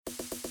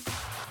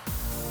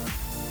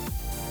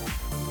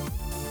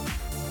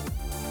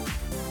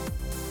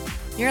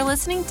You're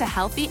listening to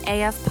Healthy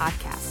AF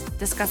Podcast,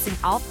 discussing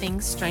all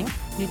things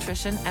strength,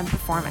 nutrition, and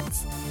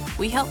performance.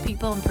 We help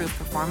people improve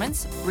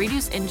performance,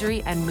 reduce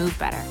injury, and move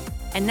better.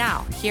 And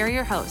now, here are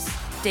your hosts,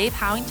 Dave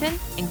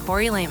Howington and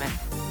Corey Lehman.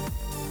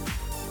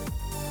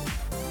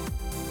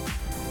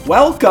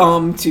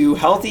 Welcome to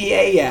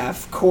Healthy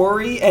AF.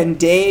 Corey and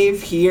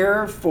Dave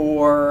here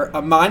for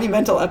a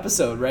monumental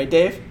episode, right,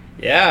 Dave?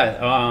 Yeah,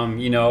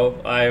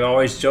 I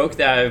always joke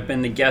that I've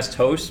been the guest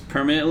host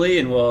permanently,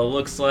 and well, it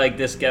looks like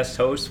this guest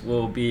host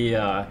will be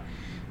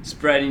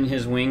spreading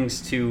his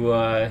wings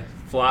to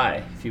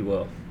fly, if you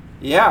will.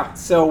 Yeah,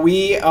 so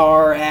we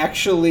are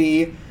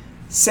actually,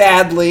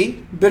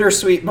 sadly,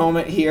 bittersweet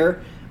moment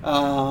here,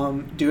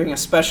 doing a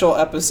special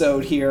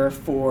episode here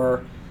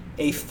for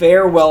a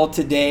farewell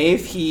to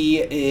Dave.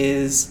 He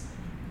is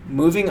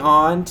moving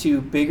on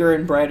to bigger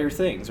and brighter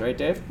things, right,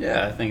 Dave?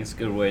 Yeah, I think it's a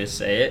good way to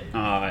say it.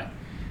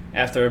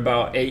 After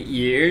about 8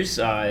 years,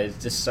 I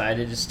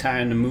decided it's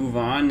time to move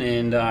on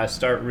and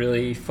start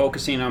really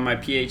focusing on my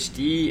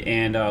PhD.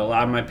 And a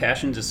lot of my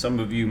passions, as some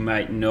of you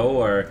might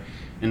know, are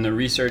in the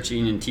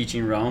researching and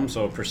teaching realm,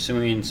 so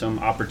pursuing some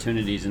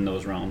opportunities in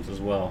those realms as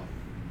well.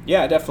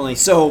 Yeah, definitely.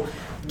 So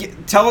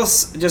tell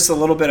us just a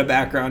little bit of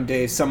background,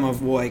 Dave, some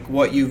of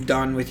what you've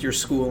done with your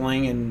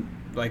schooling and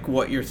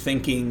what you're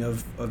thinking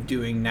of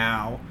doing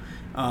now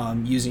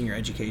using your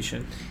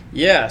education.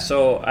 Yeah,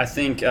 so I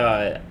think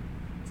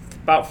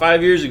about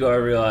 5 years ago, I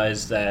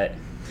realized that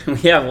we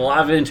have a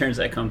lot of interns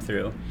that come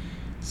through.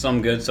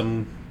 Some good,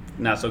 some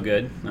not so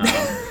good.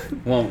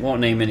 Won't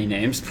name any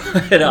names,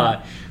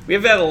 but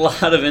we've had a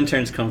lot of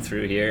interns come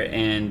through here.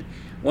 And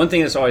one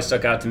thing that's always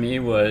stuck out to me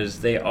was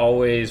they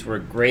always were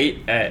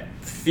great at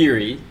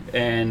theory,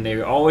 and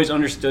they always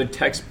understood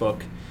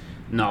textbook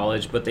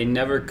knowledge, but they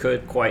never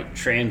could quite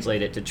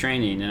translate it to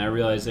training. And I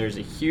realized there's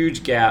a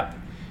huge gap,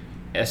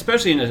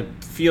 especially in a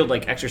field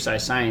like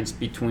exercise science,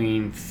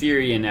 between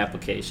theory and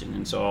application.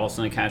 And so all of a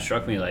sudden it kind of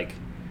struck me like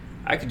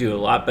I could do a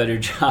lot better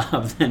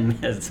job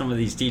than some of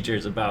these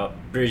teachers about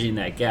bridging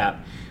that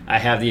gap. I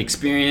have the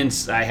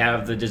experience, I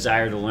have the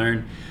desire to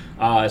learn.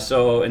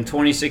 So in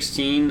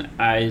 2017,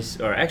 I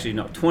started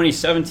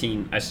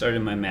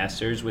my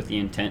master's with the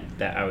intent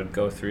that I would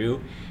go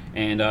through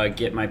and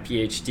get my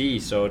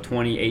PhD. So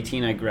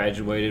 2018, I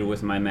graduated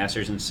with my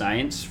master's in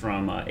science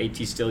from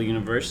A.T. Still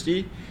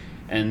University.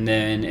 And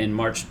then in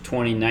March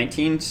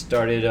 2019,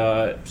 started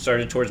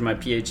towards my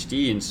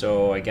PhD, and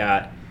so I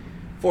got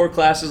 4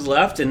 classes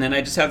left, and then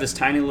I just have this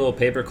tiny little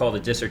paper called a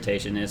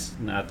dissertation. It's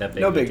not that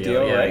big. No big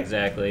deal, yeah, right?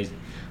 Exactly.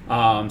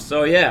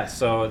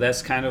 So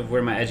that's kind of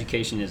where my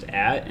education is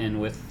at,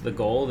 and with the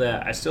goal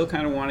that I still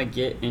kind of want to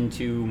get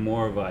into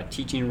more of a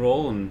teaching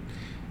role and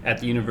at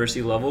the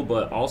university level,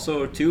 but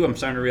also too, I'm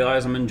starting to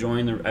realize I've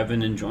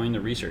been enjoying the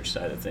research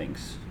side of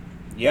things.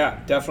 Yeah,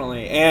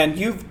 definitely. And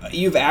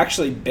you've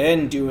actually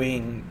been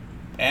doing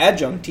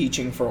adjunct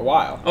teaching for a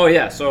while. Oh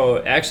yeah,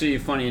 so actually,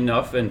 funny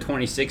enough, in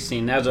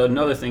 2016, that was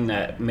another thing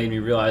that made me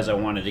realize I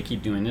wanted to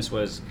keep doing this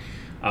was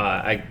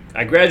I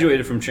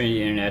graduated from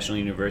Trinity International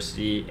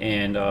University,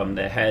 and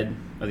the head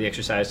of the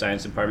exercise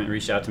science department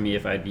reached out to me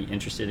if I'd be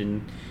interested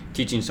in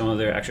teaching some of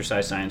their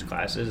exercise science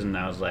classes, and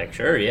I was like,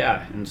 sure,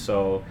 yeah. And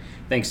so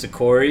thanks to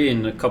Corey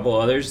and a couple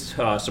others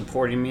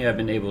supporting me, I've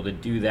been able to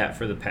do that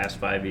for the past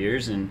 5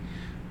 years, and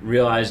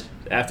realized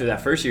after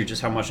that first year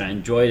just how much I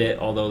enjoyed it,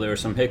 although there were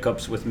some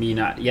hiccups with me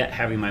not yet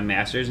having my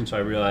master's. And so I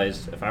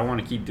realized if I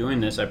want to keep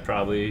doing this, I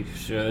probably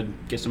should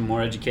get some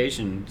more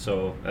education,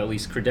 so at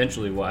least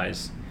credentially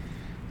wise,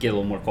 get a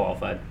little more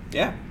qualified.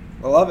 Yeah,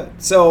 I love it.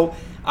 So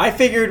I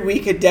figured we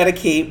could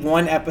dedicate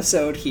one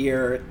episode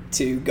here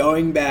to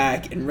going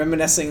back and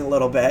reminiscing a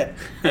little bit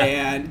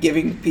and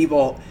giving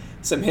people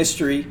some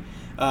history,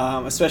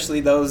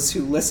 especially those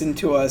who listen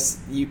to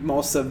us.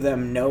 Most of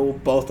them know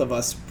both of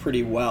us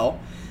pretty well.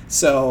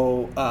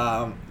 So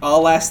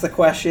I'll ask the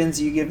questions,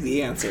 you give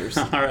the answers.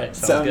 All right,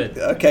 sounds good.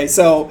 Okay,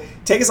 so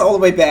take us all the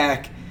way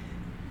back.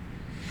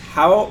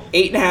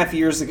 8.5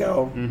 years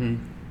ago,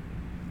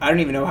 I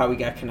don't even know how we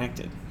got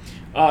connected.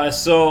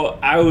 So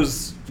I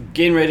was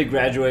getting ready to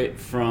graduate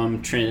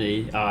from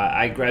Trinity.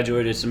 I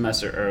graduated a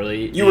semester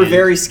early. You were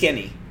very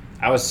skinny.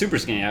 I was super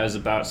skinny. I was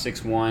about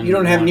 6'1". You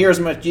didn't have near as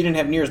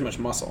much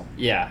muscle.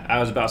 Yeah, I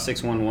was about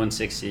 6'1",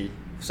 160,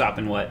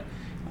 sopping wet.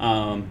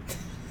 And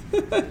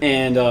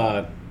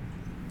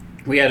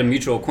we had a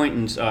mutual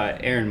acquaintance,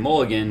 Erin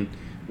Mulligan,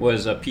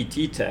 was a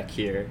PT tech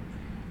here.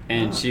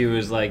 And she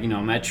was like,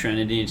 I'm at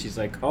Trinity, and she's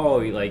like,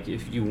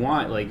 if you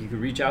want, you could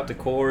reach out to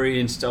Corey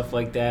and stuff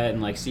like that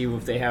and, see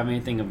if they have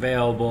anything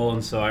available.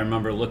 And so I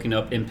remember looking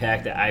up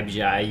Impact at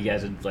IBGI. You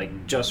guys had,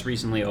 just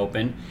recently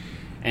opened.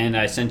 And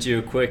I sent you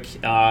a quick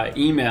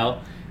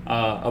email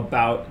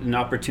about an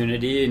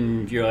opportunity,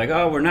 and you're like,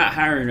 oh, we're not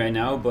hiring right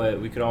now, but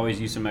we could always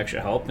use some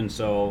extra help. And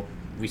so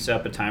we set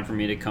up a time for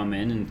me to come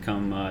in and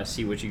come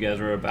see what you guys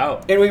were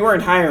about. And we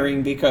weren't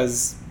hiring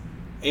because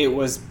it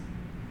was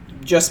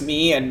just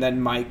me, and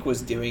then Mike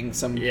was doing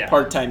some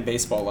part-time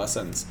baseball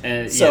lessons.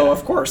 So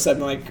of course I'm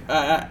like,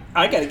 I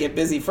got to get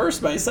busy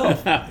first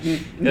myself.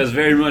 It was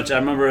very much. I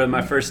remember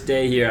my first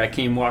day here. I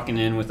came walking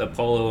in with a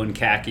polo and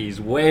khakis,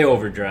 way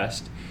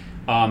overdressed.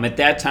 At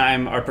that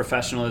time, our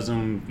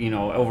professionalism,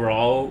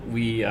 overall,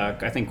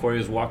 I think Corey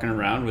was walking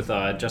around with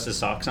just his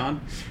socks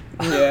on.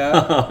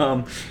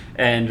 Yeah.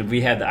 And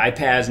we had the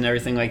iPads and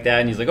everything like that.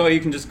 And he's like, "Oh, you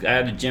can just." I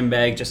had a gym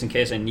bag just in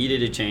case I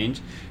needed a change.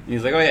 And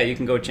he's like, "Oh yeah, you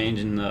can go change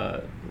in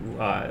the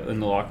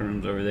locker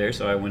rooms over there."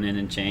 So I went in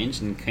and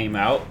changed and came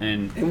out.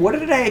 And what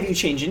did I have you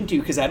change into?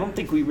 Because I don't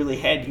think we really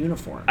had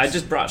uniforms. I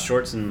just brought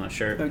shorts and a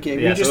shirt. Okay,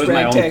 we just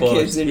ragtag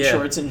kids in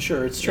shorts and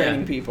shirts,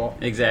 training people.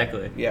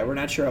 Exactly. Yeah, we're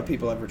not sure how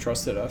people ever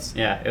trusted us.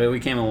 Yeah,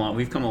 we've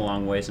come a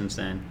long way since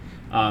then.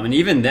 And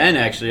even then,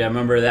 actually, I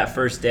remember that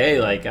first day,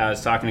 like, I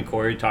was talking to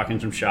Corey, talking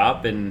some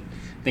shop, and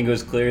I think it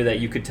was clear that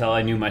you could tell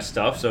I knew my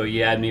stuff, so he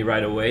had me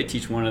right away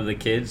teach one of the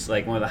kids,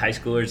 like one of the high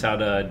schoolers, how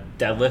to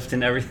deadlift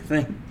and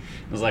everything.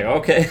 I was like,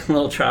 okay, a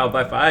little trial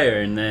by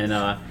fire. And then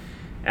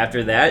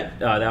after that,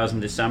 that was in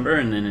December,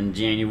 and then in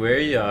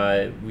January,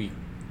 we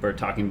were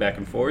talking back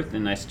and forth,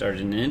 and I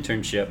started an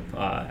internship.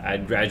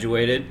 I'd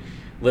graduated,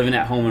 living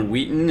at home in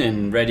Wheaton,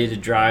 and ready to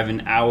drive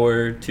an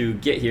hour to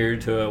get here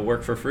to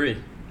work for free.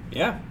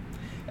 Yeah.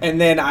 And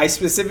then I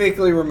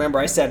specifically remember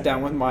I sat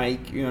down with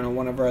Mike,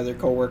 one of our other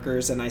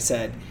coworkers, and I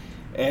said,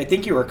 I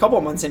think you were a couple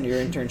months into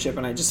your internship,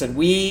 and I just said,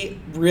 we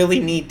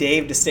really need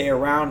Dave to stay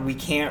around. We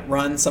can't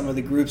run some of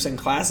the groups and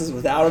classes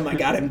without him. I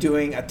got him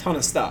doing a ton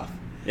of stuff.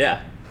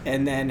 Yeah.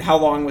 And then how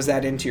long was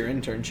that into your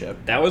internship?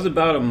 That was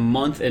about a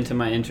month into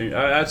my internship.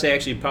 I would say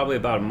actually probably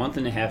about a month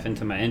and a half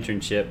into my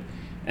internship.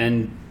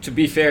 And to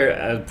be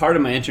fair, part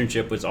of my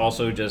internship was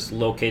also just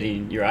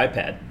locating your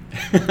iPad.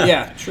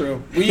 Yeah,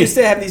 true. We used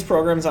to have these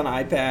programs on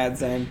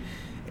iPads, and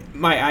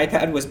my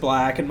iPad was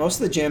black, and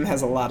most of the gym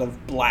has a lot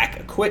of black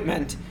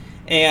equipment,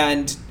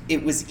 and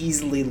it was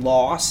easily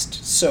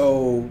lost,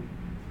 so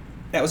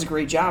that was a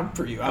great job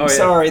for you. I'm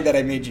sorry that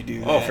I made you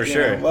do that. Oh, for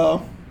sure.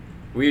 Well,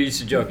 we used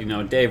to joke,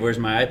 Dave, where's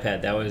my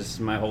iPad? That was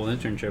my whole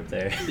internship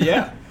there.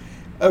 Yeah.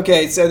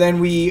 Okay, so then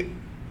we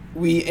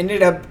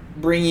ended up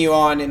bringing you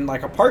on in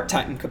like a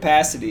part-time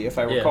capacity, if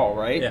I recall,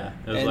 right? Yeah,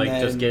 it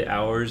was just get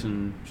hours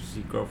and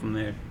just grow from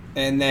there.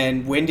 And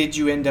then when did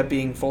you end up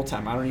being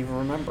full-time? I don't even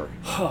remember.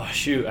 Oh,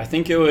 shoot. I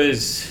think I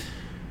was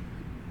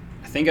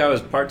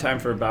part-time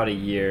for about a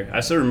year. I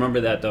still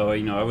remember that, though.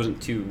 I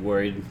wasn't too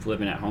worried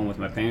living at home with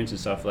my parents and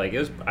stuff. Like,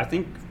 I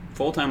think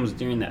full-time was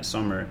during that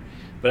summer.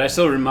 But I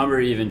still remember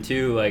even,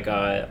 too, like,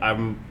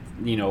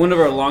 one of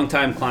our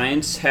longtime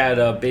clients had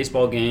a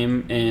baseball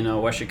game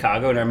in West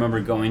Chicago, and I remember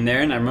going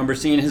there, and I remember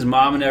seeing his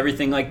mom and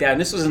everything like that. And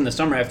this was in the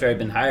summer after I'd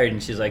been hired,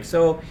 and she's like,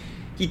 "So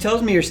he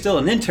tells me you're still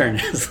an intern."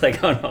 I was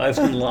like, "Oh no, I've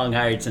been long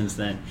hired since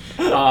then."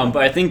 But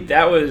I think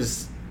that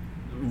was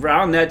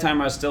around that time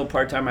I was still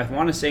part-time. I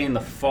want to say in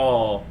the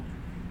fall,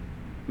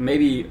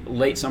 maybe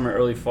late summer,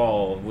 early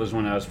fall was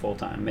when I was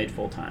made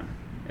full-time.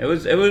 It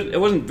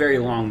wasn't very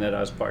long that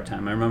I was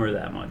part-time. I remember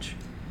that much.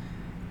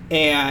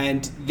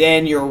 And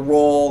then your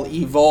role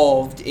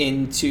evolved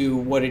into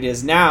what it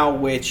is now,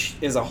 which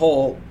is a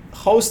whole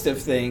host of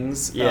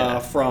things,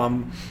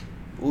 from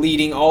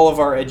leading all of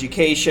our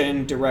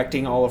education,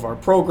 directing all of our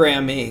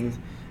programming.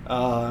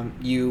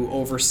 You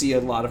oversee a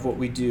lot of what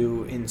we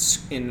do in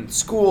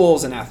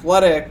schools and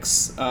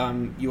athletics.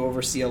 You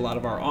oversee a lot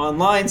of our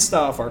online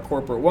stuff, our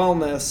corporate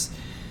wellness.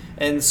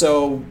 And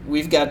so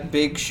we've got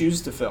big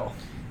shoes to fill.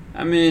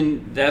 I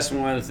mean, that's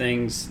one of the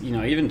things,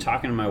 even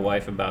talking to my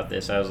wife about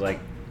this, I was like,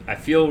 I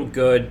feel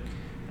good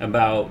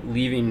about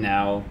leaving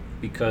now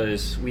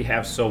because we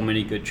have so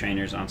many good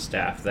trainers on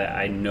staff that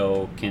I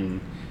know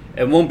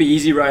it won't be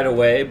easy right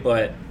away,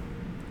 but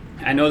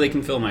I know they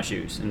can fill my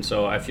shoes. And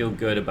so I feel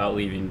good about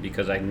leaving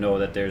because I know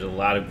that there's a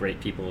lot of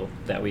great people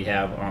that we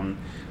have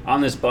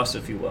on this bus,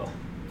 if you will.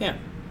 Yeah,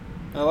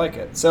 I like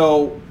it.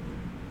 So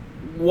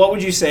what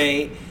would you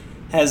say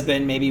has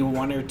been maybe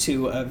one or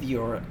two of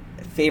your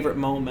favorite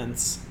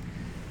moments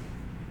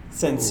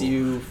since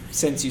you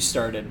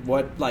started?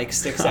 What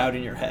sticks out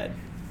in your head?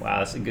 Wow,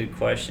 that's a good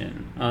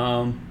question.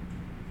 I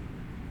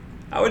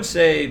would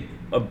say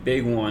a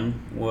big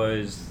one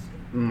was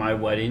my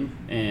wedding,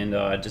 and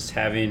just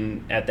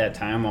having at that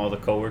time all the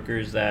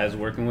coworkers that I was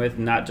working with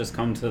not just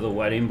come to the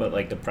wedding,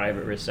 but the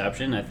private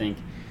reception. I think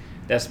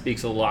that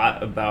speaks a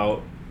lot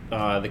about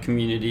the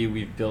community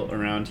we've built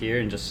around here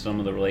and just some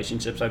of the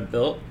relationships I've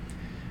built.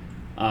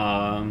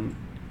 And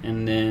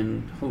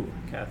then,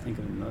 gotta think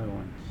of another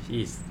one.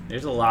 Jeez,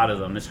 there's a lot of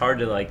them. It's hard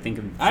to think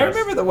of. I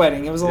remember the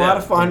wedding. It was a lot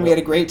of fun. We had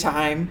a great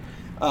time.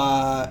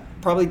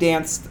 Probably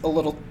danced a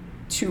little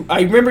too.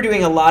 I remember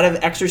doing a lot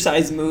of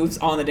exercise moves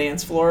on the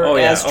dance floor,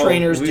 as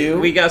trainers do.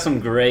 We got some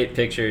great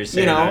pictures.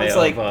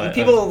 It's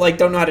people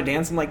don't know how to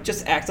dance. I'm like,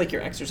 just act like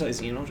you're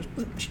exercising. Just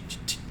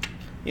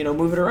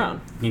move it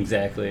around.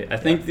 Exactly. I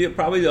think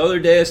probably the other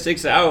day that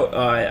sticks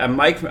out.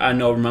 Mike, I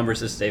know,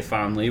 remembers this day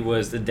fondly.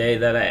 Was the day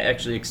that I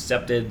actually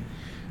accepted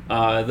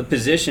the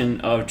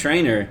position of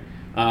trainer.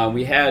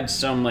 We had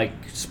some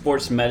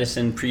sports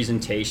medicine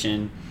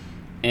presentation,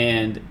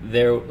 and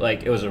there,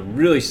 like, it was a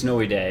really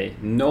snowy day.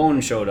 No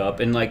one showed up,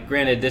 and like,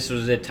 granted, this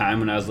was a time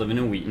when I was living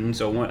in Wheaton,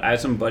 so I had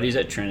some buddies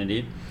at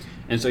Trinity,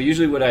 and so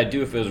usually what I'd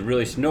do if it was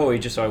really snowy,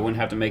 just so I wouldn't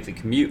have to make the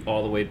commute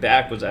all the way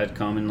back, was I'd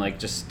come and like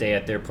just stay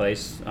at their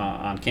place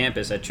on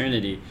campus at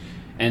Trinity.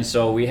 And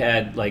so we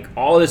had like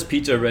all this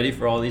pizza ready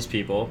for all these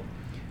people.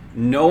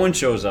 No one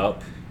shows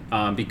up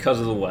because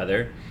of the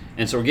weather.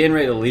 And so we're getting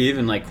ready to leave,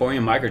 and like Corey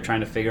and Mike are trying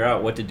to figure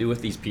out what to do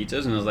with these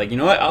pizzas. And I was like, you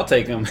know what? I'll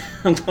take them.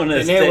 I'm going to.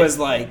 And it was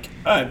like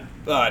a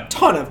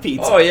ton of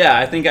pizza. Oh yeah,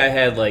 I think I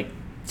had like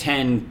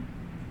 10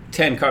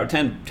 or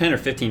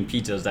 15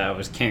 pizzas that I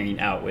was carrying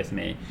out with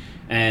me.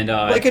 And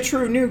like a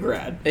true new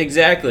grad.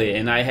 Exactly.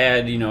 And I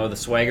had, the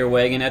Swagger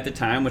wagon at the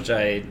time, which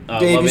I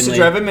Dave used to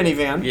drive a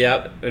minivan.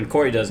 Yep, and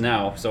Corey does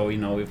now. So,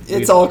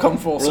 it's all come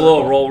full circle. A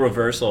little role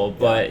reversal.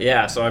 But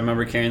yeah, so I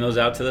remember carrying those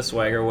out to the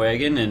Swagger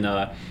wagon. And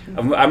I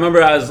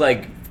remember I was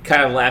like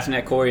kind of laughing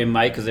at Corey and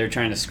Mike because they were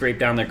trying to scrape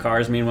down their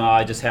cars. Meanwhile,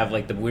 I just have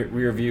like the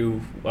rear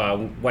view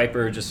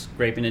wiper just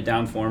scraping it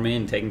down for me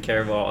and taking care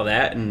of all of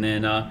that. And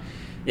then,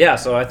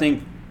 so I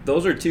think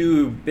those are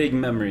two big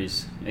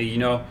memories.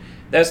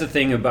 That's the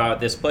thing about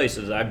this place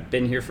is I've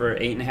been here for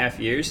 8.5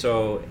 years,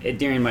 so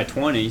during my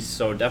 20s,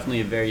 so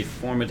definitely a very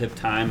formative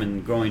time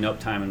and growing up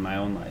time in my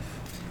own life.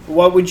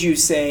 What would you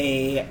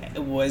say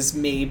was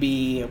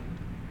maybe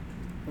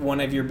one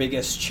of your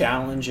biggest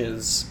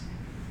challenges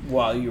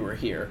while you were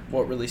here?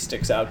 What really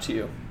sticks out to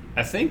you?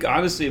 I think,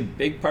 honestly, a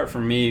big part for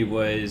me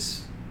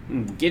was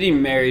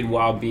getting married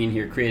while being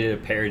here created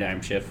a paradigm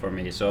shift for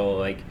me. So,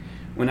 like,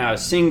 when I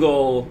was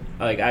single,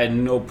 like, I had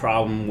no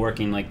problem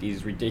working like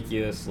these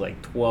ridiculous,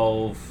 like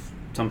 12,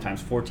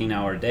 sometimes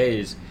 14-hour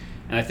days.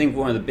 And I think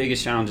one of the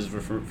biggest challenges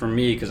for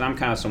me, because I'm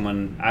kind of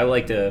someone, I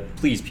like to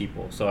please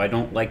people, so I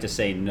don't like to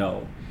say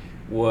no,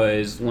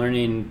 was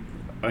learning.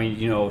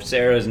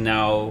 Sarah is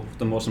now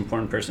the most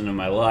important person in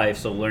my life,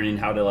 so learning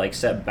how to like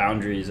set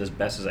boundaries as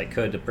best as I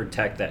could to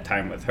protect that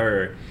time with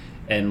her,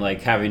 and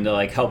like having to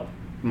like help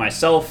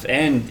myself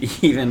and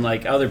even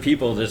like other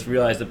people just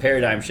realize the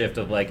paradigm shift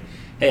of like,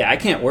 hey, I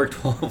can't work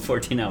 12,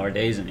 14-hour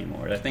days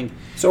anymore. I think.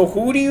 So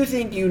who do you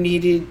think you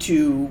needed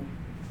to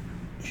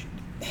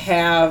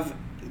have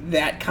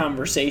that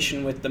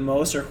conversation with the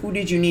most, or who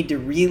did you need to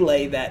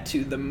relay that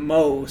to the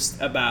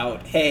most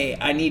about, hey,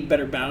 I need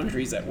better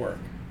boundaries at work?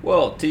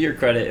 Well, to your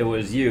credit, it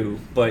was you,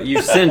 but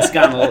you've since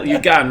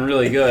gotten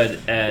really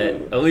good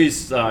at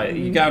least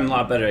you've gotten a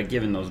lot better at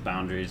giving those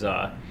boundaries.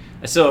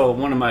 So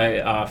one of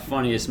my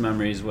funniest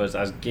memories was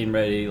I was getting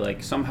ready,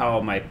 like somehow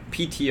my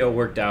PTO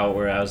worked out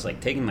where I was like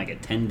taking like a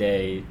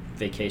 10-day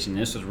vacation.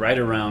 This was right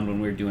around when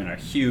we were doing our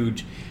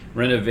huge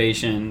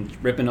renovation,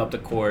 ripping up the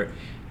court.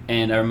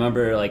 And I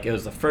remember like it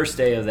was the first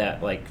day of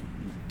that like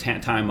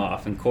time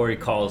off, and Corey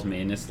calls me,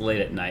 and it's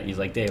late at night. He's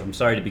like, Dave, I'm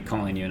sorry to be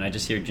calling you. And I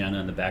just hear Jenna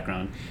in the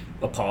background,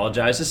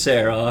 apologize to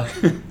Sarah.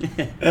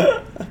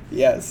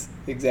 Yes,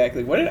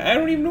 exactly. I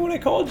don't even know what I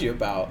called you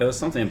about. It was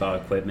something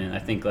about equipment. I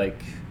think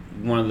like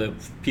one of the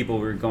people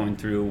we were going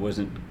through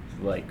wasn't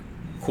like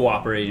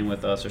cooperating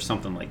with us or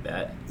something like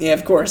that. Yeah,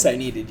 of course I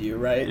needed you,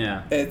 right?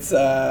 Yeah. It's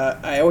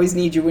I always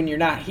need you when you're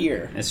not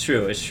here. It's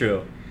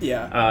true.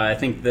 Yeah. I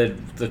think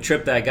the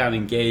trip that I got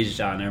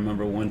engaged on, I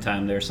remember one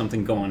time there was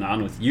something going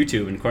on with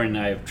YouTube, and Corey and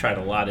I have tried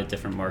a lot of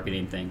different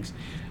marketing things.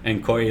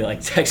 And Corey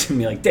like texted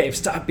me like, Dave,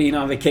 stop being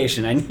on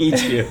vacation. I need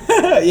you.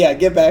 Yeah,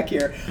 get back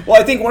here.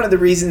 Well, I think one of the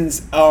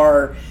reasons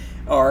our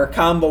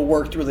combo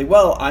worked really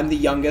well, I'm the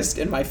youngest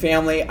in my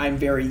family. I'm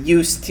very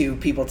used to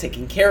people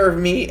taking care of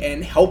me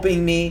and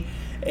helping me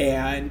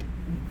and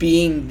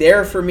being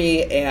there for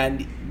me.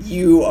 And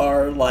you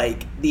are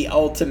like the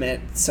ultimate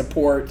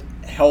support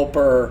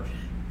helper.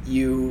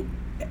 You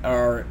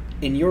are,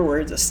 in your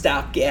words, a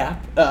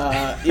stopgap.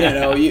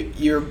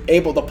 You're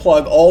able to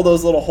plug all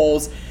those little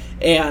holes.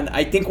 And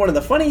I think one of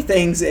the funny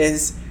things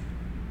is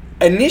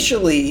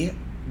initially,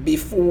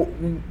 before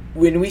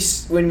when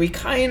we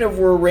kind of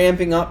were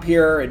ramping up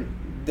here,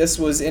 and this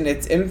was in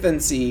its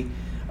infancy,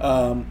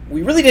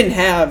 we really didn't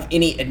have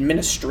any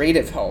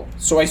administrative help.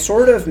 So I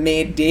sort of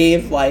made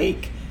Dave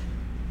like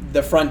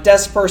the front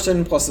desk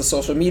person, plus the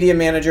social media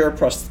manager,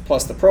 plus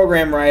the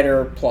program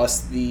writer,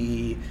 plus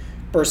the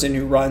person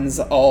who runs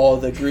all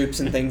the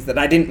groups and things that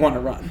I didn't want to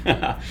run.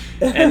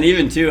 And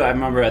even too, I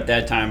remember at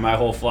that time my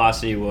whole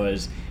philosophy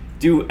was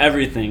do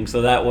everything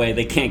so that way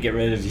they can't get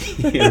rid of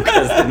you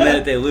because the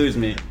minute they lose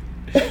me.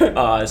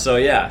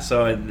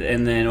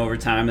 And then over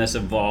time that's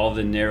evolved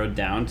and narrowed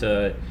down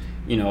to,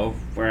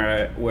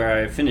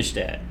 where I finished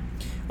at.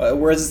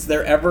 Was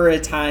there ever a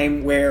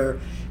time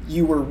where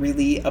you were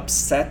really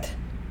upset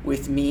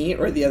with me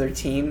or the other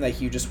team,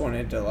 like you just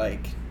wanted to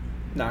like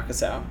knock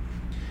us out?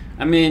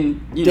 I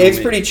mean, Dave's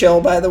pretty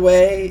chill, by the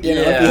way. If you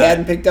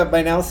hadn't picked up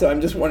by now, so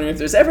I'm just wondering if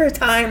there's ever a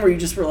time where you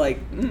just were like,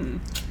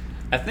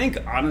 I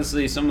think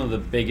honestly, some of the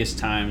biggest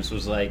times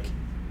was like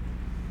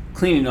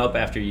cleaning up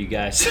after you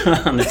guys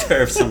on the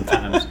turf.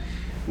 Sometimes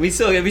we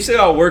still got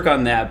to work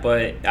on that,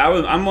 but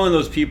I'm one of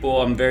those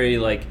people. I'm very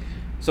like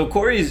So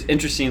Corey's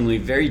interestingly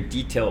very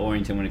detail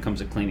oriented when it comes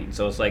to cleaning.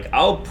 So it's like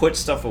I'll put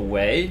stuff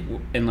away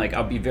and like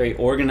I'll be very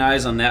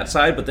organized on that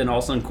side, but then all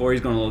of a sudden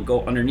Corey's going to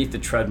go underneath the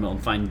treadmill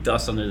and find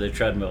dust under the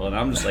treadmill, and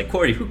I'm just like,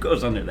 Corey, who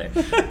goes under there?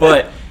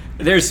 But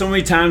there's so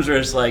many times where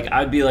it's like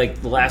I'd be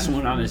like the last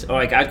one on this, or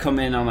like I'd come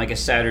in on like a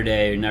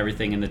Saturday and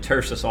everything, and the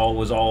turf just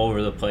was all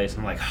over the place.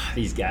 I'm like,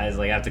 these guys,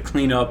 like I have to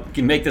clean up,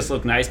 can make this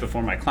look nice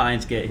before my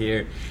clients get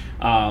here.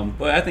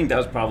 But I think that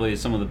was probably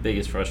some of the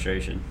biggest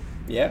frustration.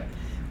 Yeah.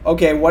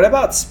 Okay, what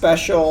about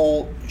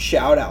special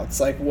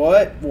shout-outs? Like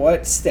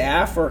what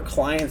staff or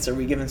clients are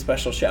we giving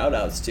special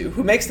shout-outs to?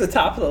 Who makes the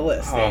top of the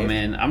list, Dave? Oh,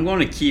 man, I'm going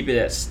to keep it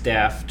at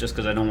staff just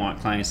because I don't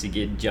want clients to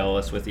get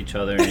jealous with each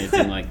other or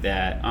anything like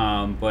that.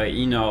 But,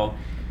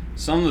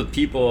 some of the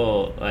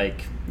people,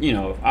 like,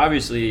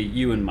 obviously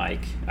you and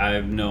Mike,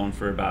 I've known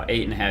for about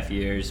 8.5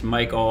 years.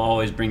 Mike will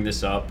always bring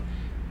this up.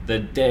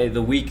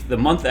 The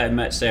month that I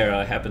met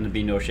Sarah happened to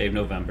be No Shave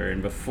November,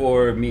 and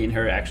before me and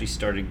her actually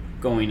started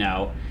going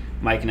out,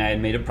 Mike and I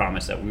had made a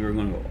promise that we were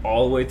going to go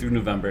all the way through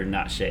November and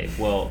not shave.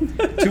 Well,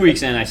 2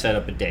 weeks in, I set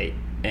up a date,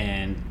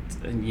 and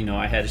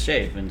I had to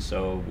shave, and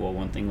so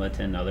one thing led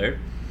to another,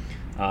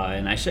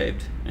 and I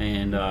shaved,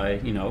 and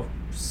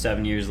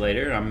 7 years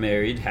later, I'm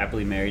married,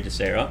 happily married to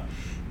Sarah.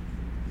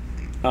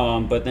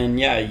 But then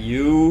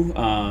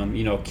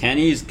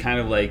Kenny's kind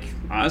of like,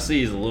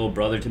 honestly, he's a little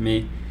brother to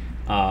me.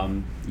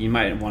 You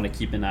might want to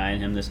keep an eye on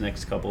him this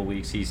next couple of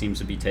weeks. He seems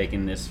to be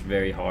taking this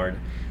very hard.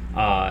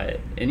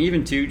 And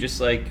even too,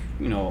 just like,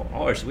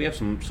 ours, we have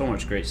so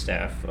much great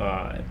staff.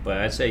 But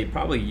I'd say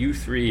probably you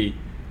three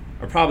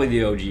are probably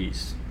the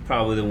OGs,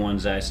 probably the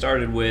ones that I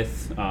started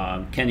with.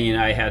 Kenny and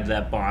I had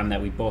that bond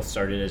that we both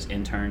started as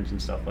interns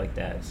and stuff like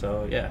that.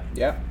 So, yeah.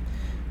 Yeah.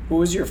 Who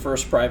was your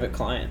first private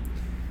client?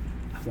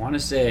 I want to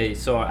say,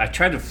 so I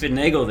tried to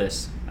finagle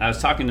this. I was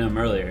talking to him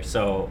earlier.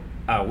 So,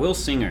 Will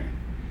Singer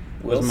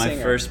was my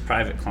first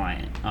private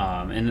client.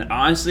 And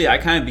honestly, I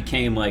kind of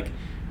became like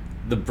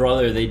the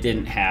brother they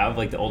didn't have,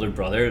 like the older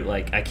brother.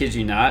 Like, I kid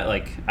you not,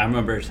 like I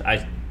remember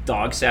I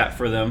dog sat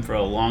for them for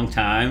a long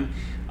time.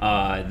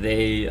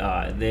 They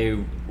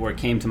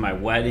came to my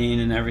wedding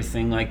and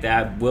everything like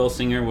that. Will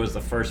Singer was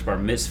the first bar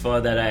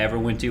mitzvah that I ever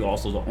went to,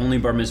 also the only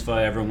bar mitzvah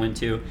I ever went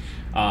to.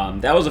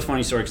 That was a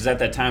funny story because at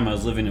that time I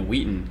was living in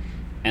Wheaton,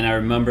 and I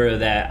remember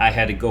that I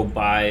had to go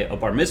buy a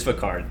bar mitzvah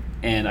card,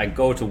 and I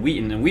go to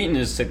Wheaton, and Wheaton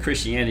is to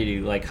Christianity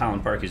like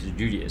Highland Park is to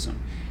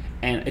Judaism.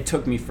 And it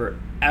took me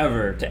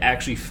forever to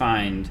actually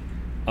find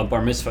a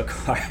bar mitzvah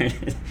card.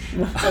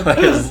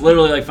 It was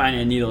literally like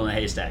finding a needle in a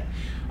haystack.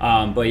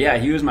 But yeah,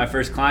 he was my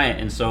first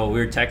client, and so we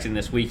were texting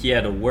this week. He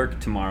had to work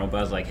tomorrow, but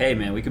I was like, hey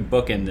man, we could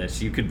bookend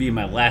this. You could be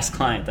my last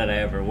client that I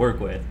ever work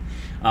with.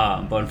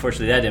 But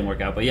unfortunately that didn't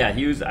work out. But yeah,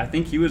 I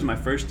think he was my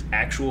first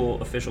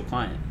actual official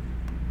client.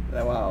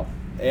 Wow.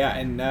 Yeah,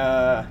 and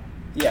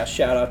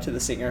shout out to the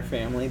Singer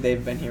family.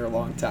 They've been here a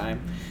long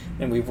time,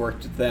 and we've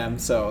worked with them,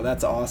 so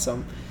that's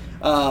awesome.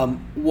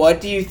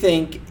 What do you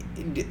think?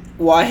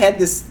 Well, I had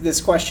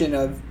this question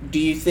of, do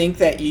you think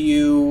that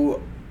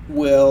you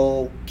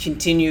will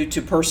continue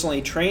to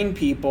personally train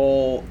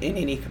people in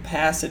any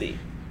capacity?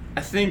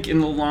 I think in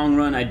the long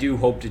run, I do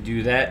hope to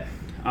do that.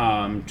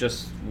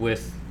 Just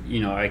with,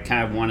 I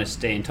kind of want to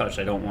stay in touch.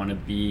 I don't want to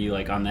be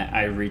like on that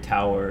ivory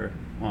tower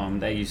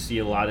that you see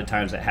a lot of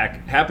times that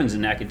happens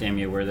in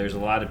academia, where there's a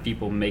lot of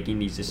people making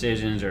these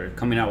decisions or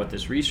coming out with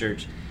this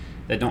research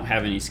that don't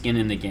have any skin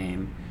in the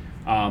game.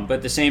 But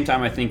at the same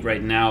time, I think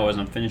right now, as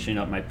I'm finishing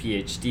up my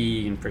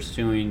PhD and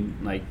pursuing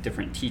like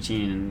different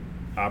teaching and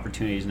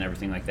opportunities and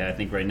everything like that, I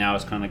think right now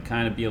it's kind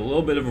of be a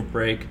little bit of a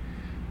break.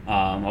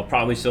 I'll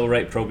probably still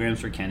write programs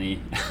for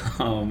Kenny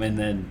and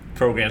then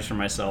programs for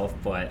myself,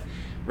 but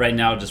right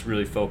now just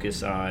really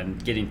focus on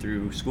getting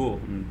through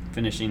school and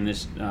finishing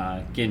this,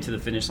 getting to the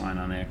finish line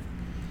on there.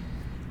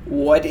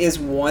 What is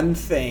one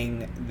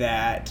thing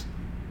that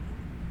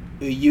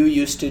you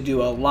used to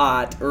do a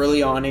lot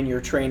early on in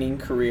your training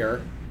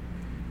career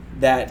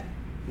that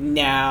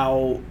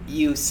now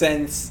you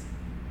since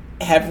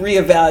have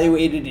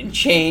reevaluated and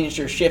changed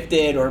or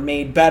shifted or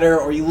made better,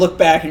 or you look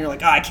back and you're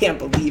like, I can't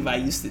believe I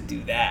used to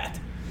do that?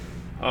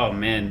 Oh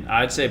man,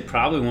 I'd say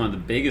probably one of the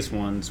biggest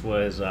ones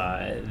was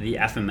the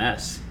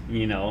FMS.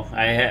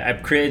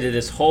 I've created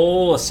this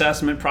whole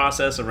assessment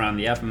process around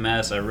the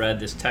FMS. I read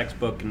this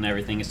textbook and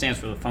everything. It stands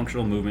for the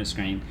Functional Movement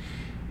Screen,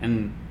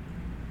 and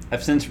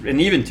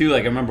even too,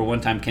 like I remember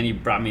one time Kenny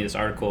brought me this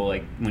article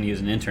like when he was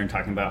an intern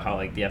talking about how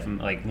like the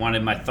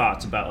wanted my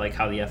thoughts about like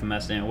how the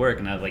FMS didn't work,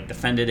 and I like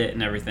defended it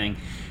and everything.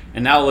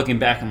 And now looking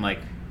back, I'm like,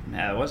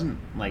 man, it wasn't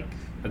like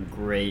a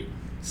great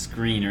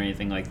screen or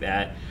anything like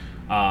that.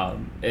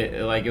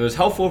 It was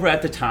helpful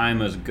at the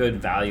time. It was a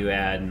good value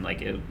add,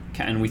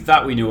 and we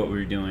thought we knew what we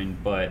were doing.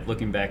 But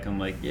looking back, I'm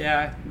like,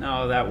 yeah,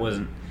 no, that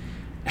wasn't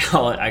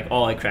all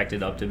I cracked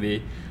it up to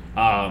be.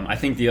 I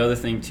think the other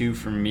thing too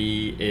for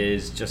me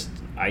is just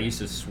I used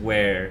to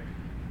swear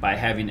by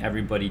having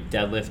everybody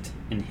deadlift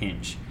and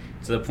hinge.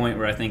 to the point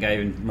where I think I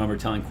even remember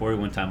telling Corey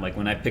one time, like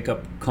when I pick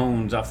up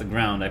cones off the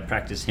ground, I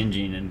practice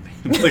hinging and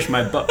push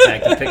my butt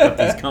back to pick up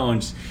these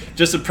cones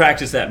just to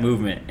practice that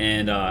movement.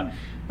 And I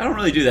don't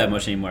really do that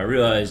much anymore. I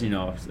realize,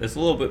 it's a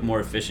little bit more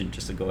efficient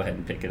just to go ahead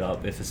and pick it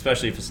up,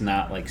 especially if it's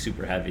not like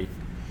super heavy.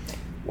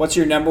 What's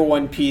your number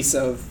one piece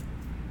of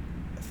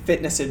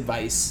fitness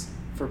advice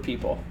for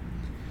people?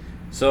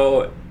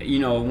 So,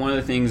 one of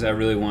the things I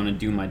really want to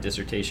do my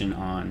dissertation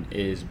on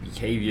is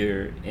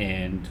behavior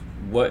and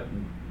what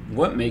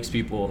makes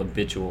people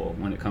habitual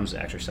when it comes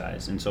to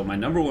exercise. And so my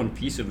number one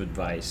piece of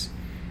advice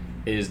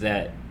is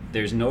that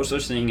there's no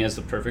such thing as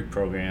the perfect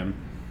program.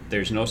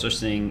 There's no such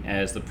thing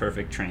as the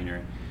perfect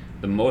trainer.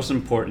 The most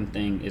important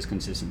thing is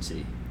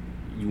consistency.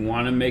 You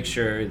want to make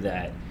sure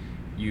that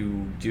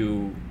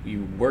you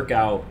work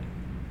out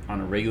on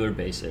a regular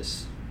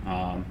basis.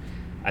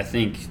 I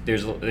think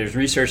there's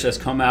research that's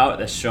come out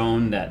that's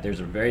shown that there's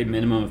a very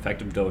minimum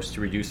effective dose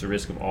to reduce the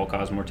risk of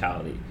all-cause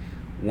mortality.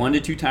 1 to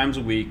 2 times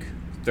a week,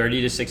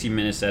 30 to 60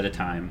 minutes at a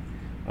time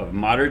of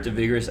moderate to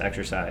vigorous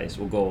exercise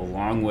will go a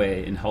long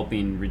way in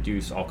helping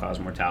reduce all-cause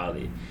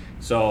mortality.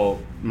 So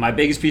my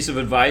biggest piece of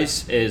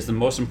advice is the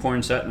most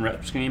important set and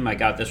rep scheme. I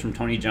got this from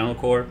Tony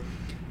Gentilcore.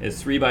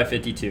 Is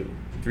 3x52,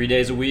 3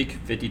 days a week,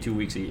 52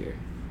 weeks a year.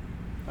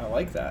 I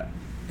like that.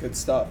 Good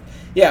stuff.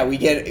 Yeah, we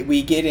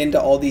get into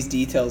all these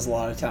details a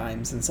lot of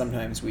times, and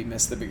sometimes we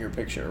miss the bigger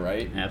picture,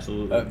 right?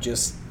 Absolutely. Of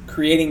just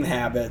creating the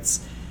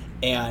habits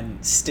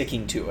and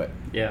sticking to it.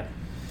 Yeah.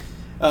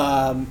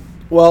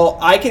 Well,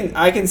 I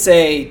can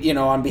say,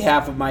 on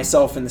behalf of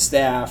myself and the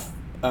staff,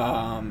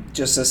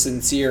 just a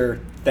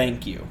sincere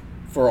thank you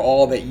for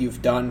all that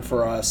you've done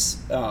for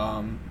us,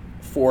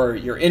 for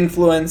your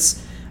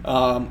influence.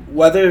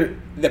 Whether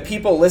the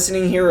people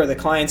listening here or the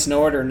clients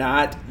know it or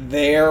not,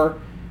 their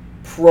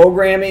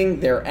programming,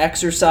 their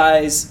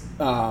exercise,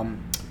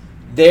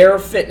 their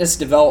fitness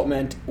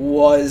development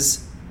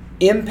was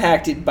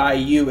impacted by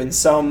you in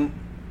some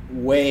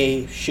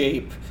way,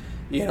 shape,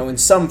 in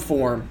some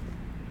form.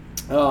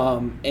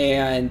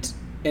 And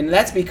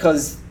that's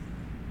because,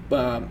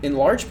 in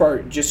large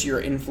part, just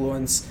your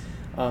influence,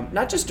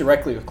 not just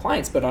directly with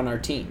clients, but on our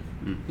team.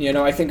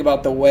 I think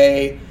about the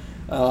way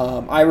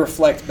I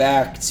reflect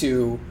back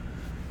to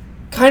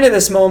kind of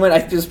this moment.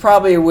 It was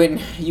probably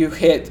when you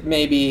hit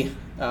maybe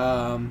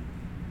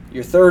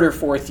your third or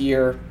fourth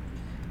year,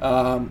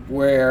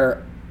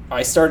 where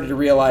I started to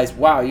realize,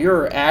 wow,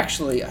 you're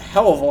actually a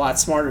hell of a lot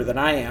smarter than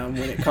I am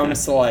when it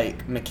comes to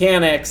like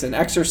mechanics and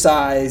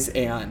exercise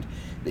and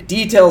the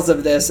details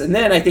of this. And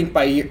then I think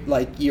by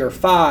year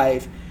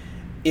 5,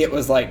 it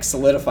was like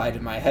solidified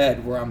in my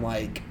head where I'm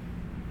like,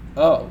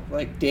 oh,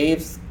 like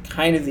Dave's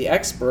kind of the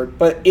expert.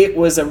 But it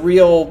was a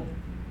real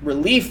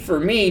relief for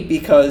me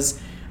because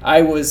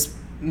I was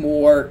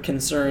more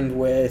concerned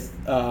with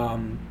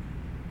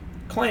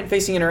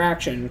client-facing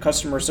interaction,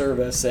 customer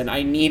service, and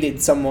I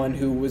needed someone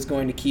who was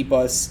going to keep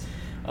us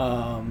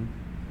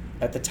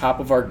at the top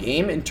of our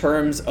game in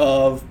terms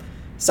of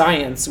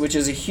science, which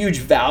is a huge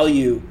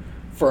value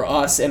for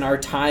us and our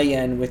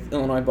tie-in with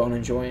Illinois Bone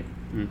and Joint.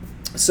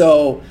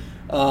 So,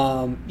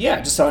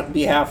 just on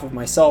behalf of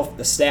myself,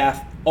 the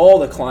staff, all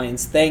the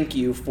clients, thank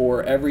you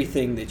for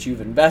everything that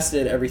you've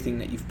invested, everything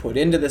that you've put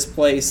into this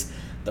place,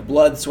 the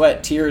blood,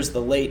 sweat, tears,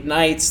 the late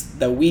nights,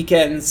 the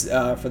weekends.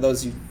 For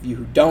those of you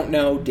who don't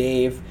know,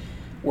 Dave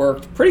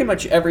worked pretty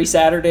much every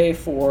Saturday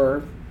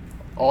for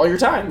all your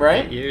time,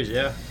 right? 8 years,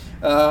 yeah.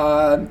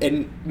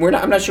 And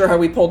I'm not sure how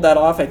we pulled that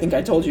off. I think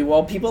I told you,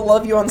 well, people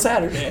love you on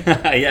Saturday.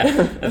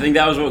 Yeah, I think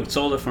that was what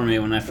sold it for me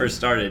when I first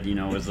started.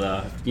 Was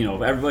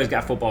everybody's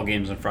got football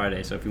games on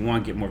Friday, so if you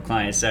want to get more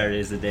clients, Saturday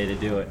is the day to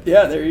do it.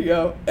 Yeah, there you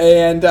go.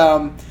 And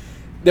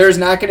there's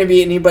not going to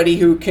be anybody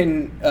who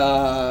can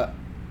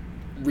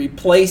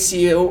replace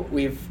you.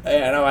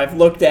 I've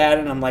looked at it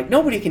and I'm like,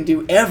 nobody can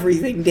do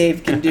everything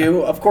Dave can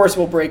do. Of course,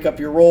 we'll break up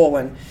your role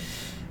and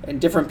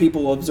different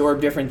people will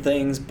absorb different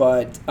things,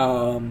 but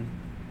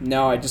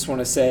no, I just want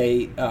to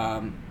say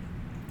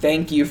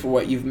thank you for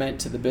what you've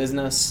meant to the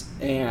business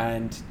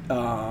and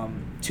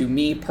to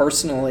me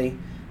personally.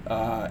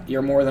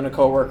 You're more than a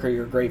coworker,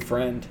 you're a great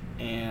friend,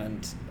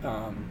 and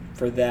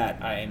for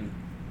that I'm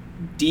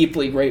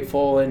deeply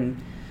grateful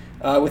and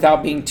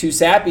without being too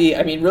sappy,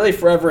 really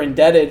forever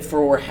indebted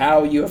for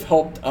how you have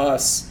helped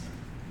us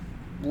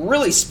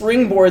really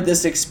springboard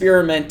this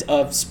experiment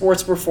of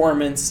sports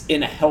performance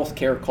in a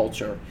healthcare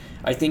culture.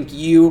 I think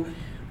you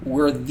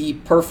were the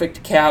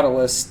perfect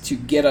catalyst to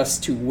get us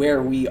to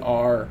where we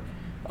are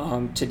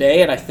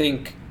today, and I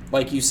think,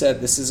 like you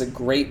said, this is a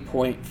great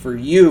point for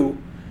you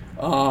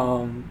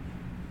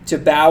to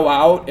bow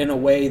out in a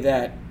way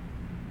that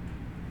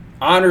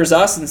honors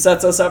us and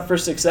sets us up for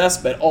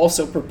success, but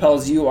also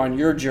propels you on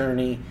your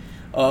journey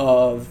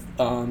of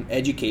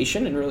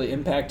education and really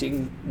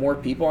impacting more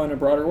people in a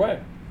broader way.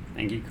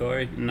 Thank you,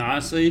 Corey. And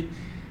honestly,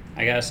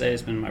 I gotta say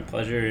it's been my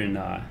pleasure, and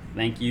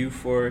thank you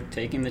for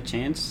taking the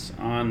chance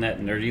on that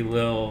nerdy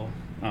little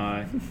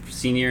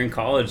senior in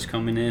college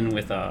coming in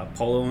with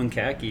polo and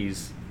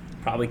khakis.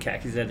 probably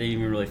khakis that didn't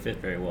even really fit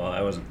very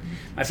well.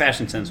 My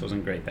fashion sense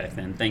wasn't great back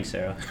then. Thanks,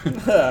 Sarah.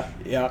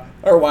 Yeah,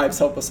 our wives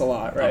help us a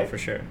lot, right? Oh, for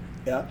sure.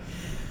 Yeah.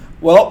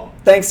 Well,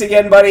 thanks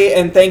again, buddy,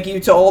 and thank you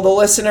to all the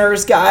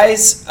listeners,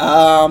 guys.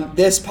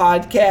 This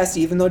podcast,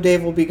 even though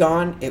Dave will be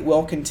gone, it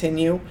will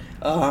continue.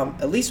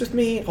 At least with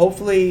me,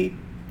 hopefully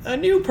a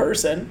new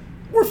person.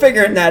 We're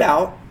figuring that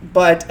out.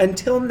 But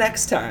until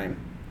next time,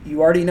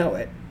 you already know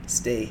it.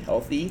 Stay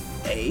healthy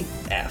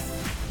AF.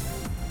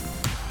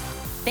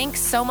 Thanks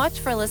so much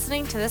for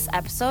listening to this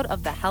episode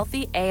of the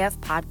Healthy AF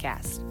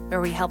podcast,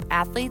 where we help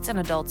athletes and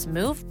adults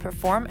move,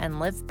 perform, and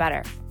live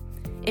better.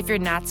 If you're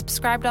not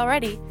subscribed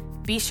already,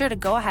 be sure to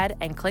go ahead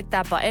and click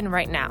that button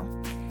right now.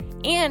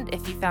 And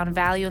if you found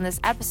value in this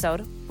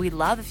episode, we'd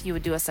love if you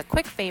would do us a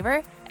quick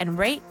favor and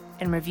rate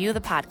and review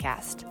the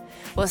podcast.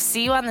 We'll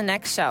see you on the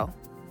next show.